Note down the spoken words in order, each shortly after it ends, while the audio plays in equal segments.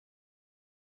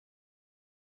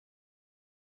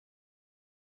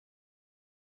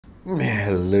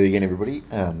Hello again everybody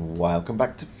and welcome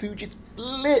back to Fujit's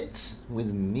Blitz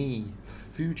with me,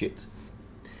 Fujit.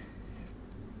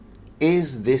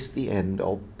 Is this the end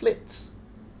of Blitz?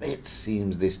 It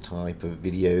seems this type of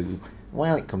video,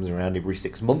 well, it comes around every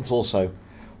 6 months or so,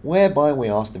 whereby we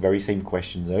ask the very same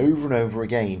questions over and over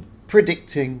again,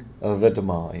 predicting the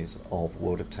demise of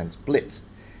World of Tanks Blitz,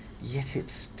 yet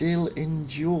it still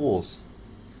endures.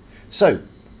 So,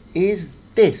 is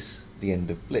this the end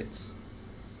of Blitz?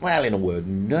 Well, in a word,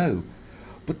 no.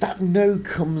 But that no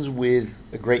comes with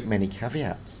a great many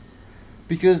caveats,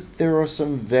 because there are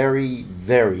some very,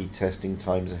 very testing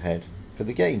times ahead for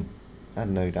the game,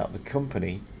 and no doubt the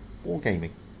company,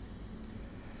 Wargaming.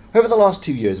 Over the last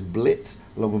 2 years, Blitz,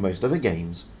 along with most other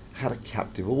games, had a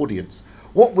captive audience.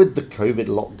 What with the COVID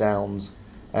lockdowns,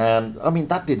 and I mean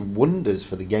that did wonders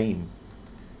for the game.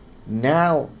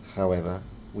 Now, however,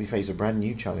 we face a brand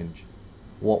new challenge.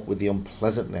 What with the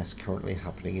unpleasantness currently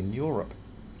happening in Europe.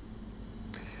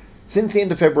 Since the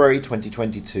end of February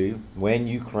 2022, when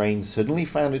Ukraine suddenly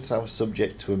found itself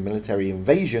subject to a military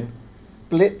invasion,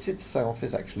 Blitz itself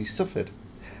has actually suffered,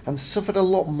 and suffered a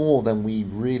lot more than we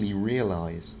really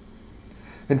realise.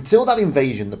 Until that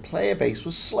invasion, the player base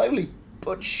was slowly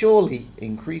but surely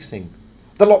increasing.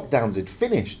 The lockdowns had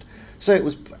finished, so it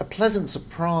was a pleasant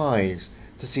surprise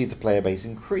to see the player base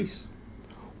increase.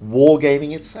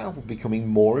 Wargaming itself was becoming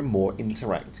more and more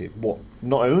interactive,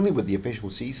 not only with the official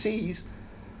CCs,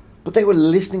 but they were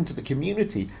listening to the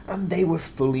community, and they were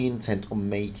fully intent on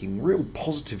making real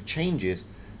positive changes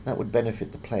that would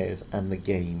benefit the players and the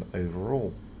game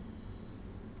overall.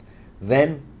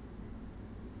 Then,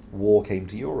 war came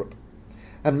to Europe,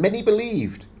 and many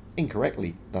believed,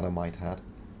 incorrectly that I might add,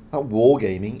 that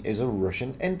Wargaming is a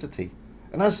Russian entity,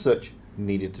 and as such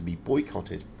needed to be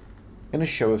boycotted, in a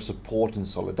show of support and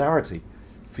solidarity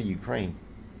for Ukraine.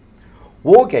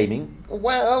 Wargaming,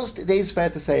 whilst it is fair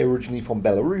to say originally from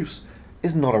Belarus,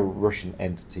 is not a Russian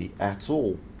entity at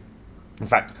all. In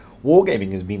fact,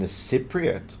 Wargaming has been a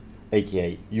Cypriot,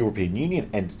 aka European Union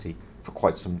entity, for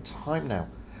quite some time now,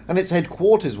 and its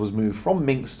headquarters was moved from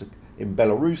Minsk in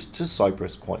Belarus to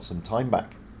Cyprus quite some time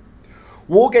back.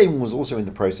 Wargaming was also in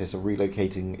the process of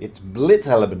relocating its Blitz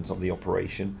element of the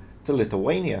operation to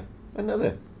Lithuania,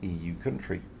 another EU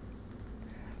country.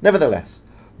 Nevertheless,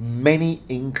 many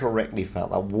incorrectly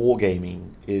felt that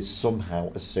Wargaming is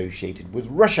somehow associated with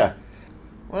Russia.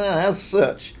 Well, as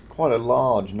such, quite a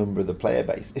large number of the player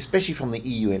base, especially from the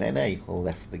EU and NA,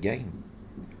 left the game.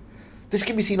 This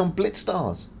can be seen on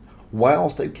BlitzStars.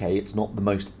 Whilst okay, it's not the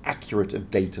most accurate of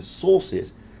data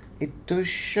sources, it does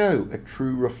show a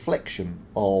true reflection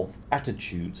of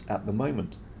attitudes at the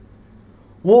moment.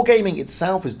 Wargaming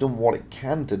itself has done what it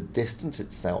can to distance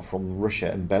itself from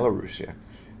Russia and Belarus,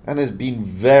 and has been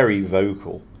very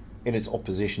vocal in its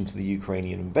opposition to the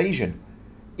Ukrainian invasion,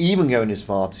 even going as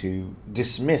far to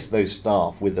dismiss those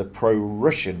staff with a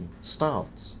pro-Russian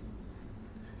stance.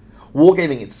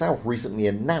 Wargaming itself recently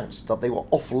announced that they were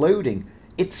offloading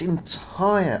its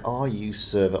entire RU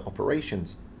server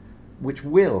operations, which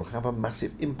will have a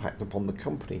massive impact upon the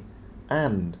company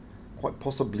and quite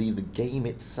possibly the game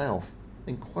itself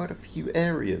in quite a few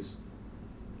areas.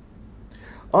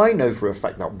 I know for a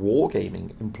fact that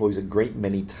Wargaming employs a great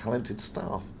many talented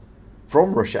staff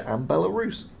from Russia and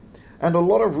Belarus, and a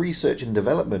lot of research and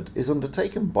development is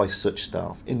undertaken by such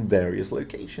staff in various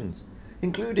locations,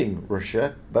 including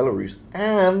Russia, Belarus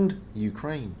and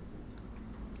Ukraine.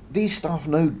 These staff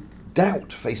no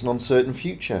doubt face an uncertain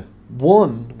future,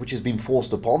 one which has been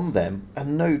forced upon them,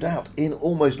 and no doubt in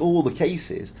almost all the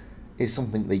cases is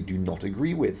something they do not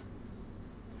agree with.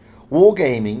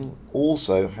 Wargaming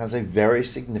also has a very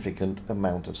significant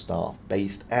amount of staff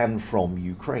based and from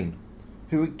Ukraine,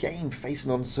 who again face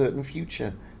an uncertain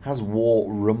future as war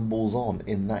rumbles on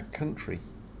in that country.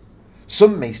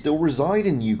 Some may still reside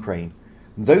in Ukraine.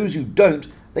 Those who don't,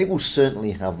 they will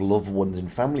certainly have loved ones and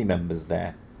family members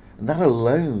there, and that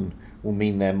alone will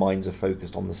mean their minds are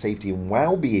focused on the safety and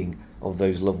well-being of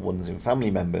those loved ones and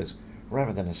family members,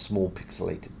 rather than a small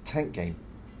pixelated tank game,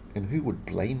 and who would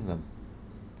blame them?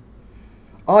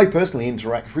 I personally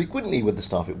interact frequently with the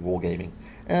staff at Wargaming,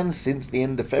 and since the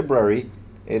end of February,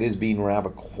 it has been rather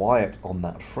quiet on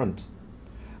that front.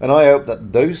 And I hope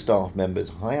that those staff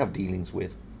members I have dealings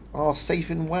with are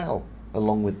safe and well,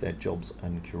 along with their jobs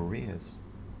and careers.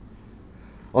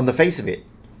 On the face of it,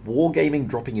 Wargaming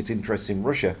dropping its interests in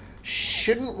Russia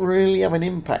shouldn't really have an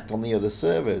impact on the other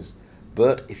servers,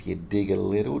 but if you dig a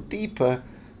little deeper,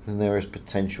 then there is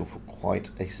potential for quite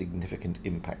a significant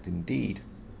impact indeed.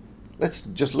 Let's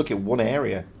just look at one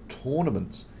area,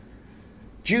 tournaments.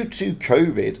 Due to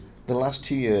COVID, the last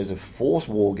 2 years have forced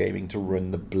Wargaming to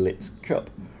run the Blitz Cup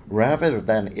rather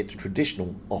than its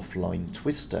traditional offline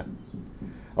Twister.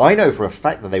 I know for a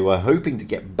fact that they were hoping to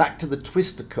get back to the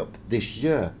Twister Cup this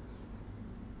year,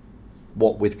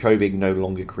 what with COVID no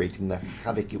longer creating the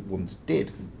havoc it once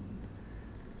did.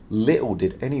 Little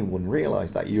did anyone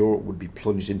realise that Europe would be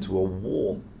plunged into a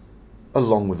war,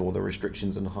 along with all the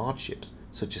restrictions and hardships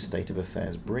such a state of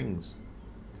affairs brings.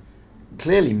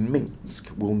 Clearly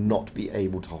Minsk will not be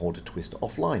able to hold a Twister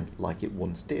offline like it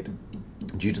once did,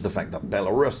 due to the fact that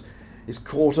Belarus is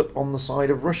caught up on the side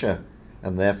of Russia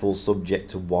and therefore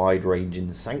subject to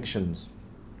wide-ranging sanctions.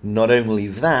 Not only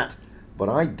that, but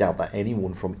I doubt that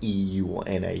anyone from EU or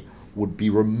NA would be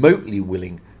remotely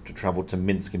willing to travel to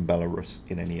Minsk in Belarus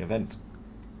in any event.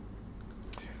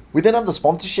 We then have the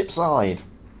sponsorship side,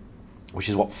 which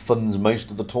is what funds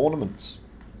most of the tournaments.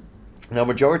 Now,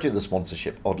 majority of the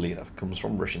sponsorship, oddly enough, comes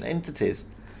from Russian entities.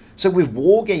 So with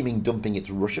Wargaming dumping its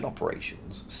Russian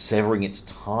operations, severing its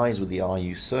ties with the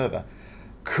RU server,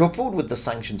 coupled with the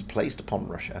sanctions placed upon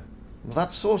Russia,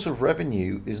 that source of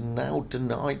revenue is now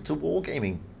denied to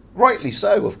Wargaming. Rightly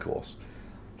so, of course.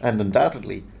 And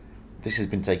undoubtedly, this has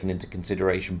been taken into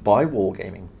consideration by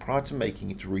Wargaming prior to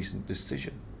making its recent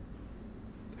decision.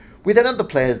 We then had the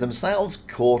players themselves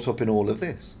caught up in all of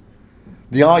this.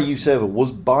 The RU server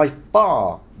was by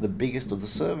far the biggest of the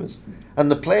servers,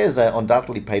 and the players there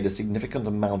undoubtedly paid a significant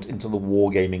amount into the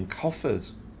Wargaming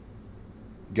coffers.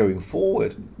 Going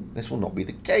forward, this will not be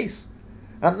the case,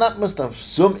 and that must have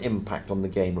some impact on the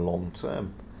game long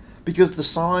term, because the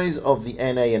size of the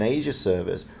NA and Asia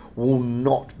servers will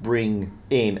not bring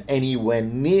in anywhere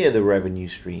near the revenue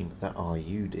stream that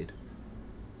RU did.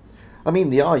 I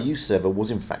mean, the RU server was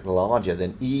in fact larger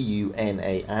than EU,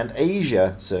 NA and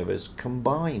Asia servers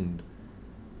combined.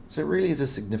 So it really is a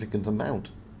significant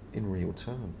amount in real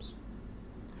terms.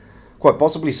 Quite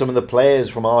possibly some of the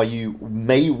players from RU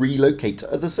may relocate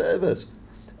to other servers.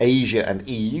 Asia and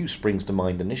EU springs to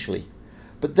mind initially.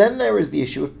 But then there is the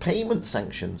issue of payment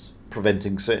sanctions,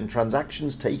 preventing certain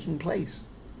transactions taking place.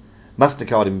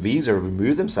 MasterCard and Visa have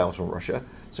removed themselves from Russia,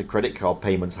 so credit card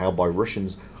payments held by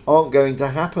Russians aren't going to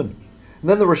happen. And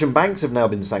then the Russian banks have now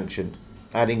been sanctioned,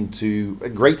 adding to a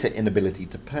greater inability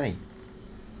to pay.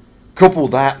 Couple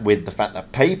that with the fact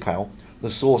that PayPal, the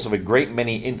source of a great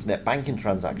many internet banking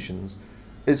transactions,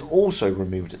 has also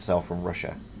removed itself from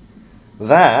Russia.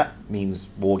 That means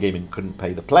Wargaming couldn't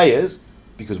pay the players,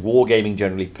 because Wargaming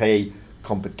generally pay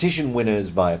competition winners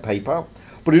via PayPal,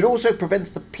 but it also prevents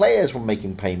the players from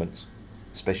making payments,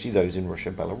 especially those in Russia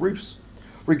and Belarus,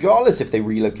 regardless if they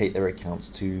relocate their accounts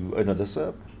to another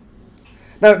server.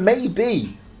 Now, it may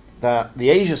be that the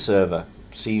Asia server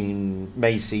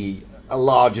may see a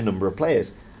larger number of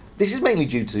players. This is mainly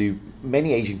due to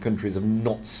many Asian countries have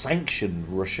not sanctioned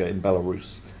Russia and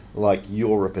Belarus like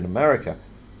Europe and America,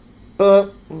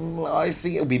 but I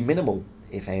think it'll be minimal,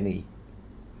 if any.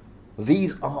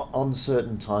 These are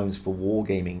uncertain times for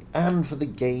Wargaming and for the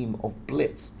game of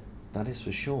Blitz, that is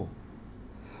for sure.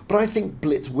 But I think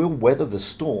Blitz will weather the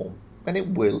storm and it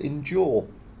will endure.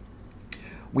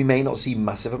 We may not see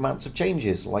massive amounts of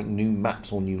changes like new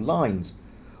maps or new lines,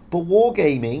 but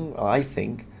Wargaming, I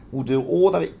think, will do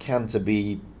all that it can to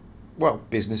be, well,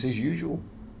 business as usual.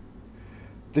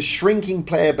 The shrinking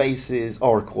player bases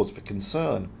are a cause for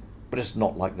concern, but it's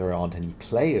not like there aren't any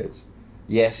players.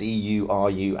 Yes, EU,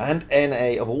 RU and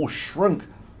NA have all shrunk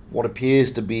what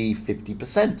appears to be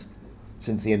 50%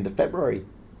 since the end of February.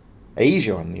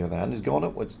 Asia, on the other hand, has gone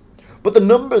upwards. But the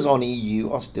numbers on EU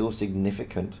are still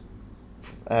significant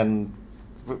and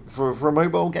for a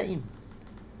mobile game.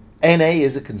 NA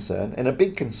is a concern, and a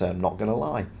big concern, not going to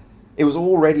lie. It was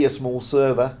already a small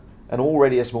server and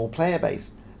already a small player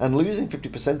base, and losing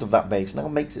 50% of that base now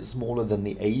makes it smaller than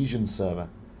the Asian server,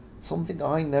 something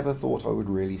I never thought I would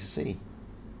really see.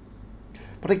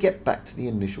 But I get back to the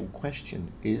initial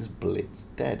question, is Blitz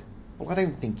dead? Well, I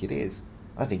don't think it is.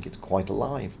 I think it's quite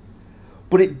alive.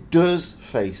 But it does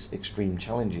face extreme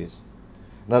challenges.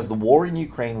 And as the war in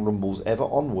Ukraine rumbles ever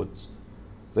onwards,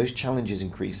 those challenges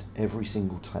increase every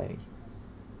single day.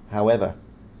 However,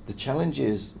 the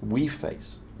challenges we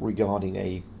face regarding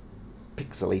a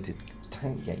pixelated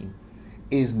tank game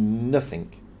is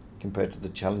nothing compared to the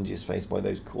challenges faced by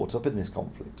those caught up in this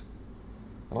conflict.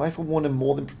 And I, for one, am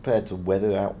more than prepared to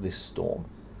weather out this storm,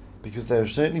 because there are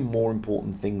certainly more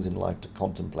important things in life to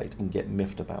contemplate and get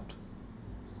miffed about.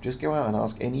 Just go out and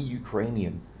ask any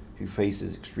Ukrainian who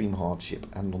faces extreme hardship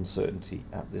and uncertainty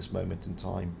at this moment in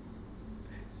time.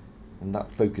 And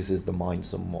that focuses the mind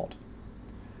somewhat.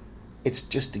 It's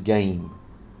just a game.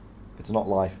 It's not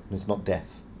life and it's not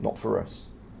death. Not for us.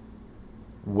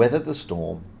 Weather the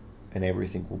storm and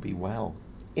everything will be well.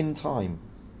 In time.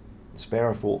 Spare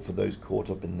a thought for those caught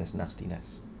up in this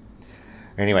nastiness.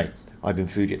 Anyway, I've been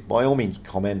Fujit. By all means,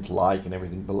 comment, like, and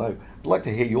everything below. I'd like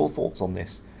to hear your thoughts on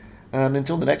this. And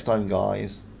until the next time,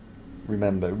 guys,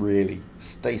 remember, really,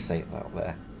 stay safe out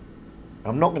there.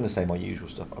 I'm not going to say my usual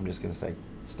stuff. I'm just going to say,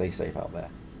 stay safe out there.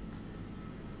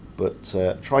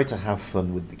 But try to have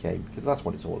fun with the game, because that's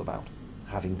what it's all about.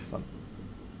 Having fun.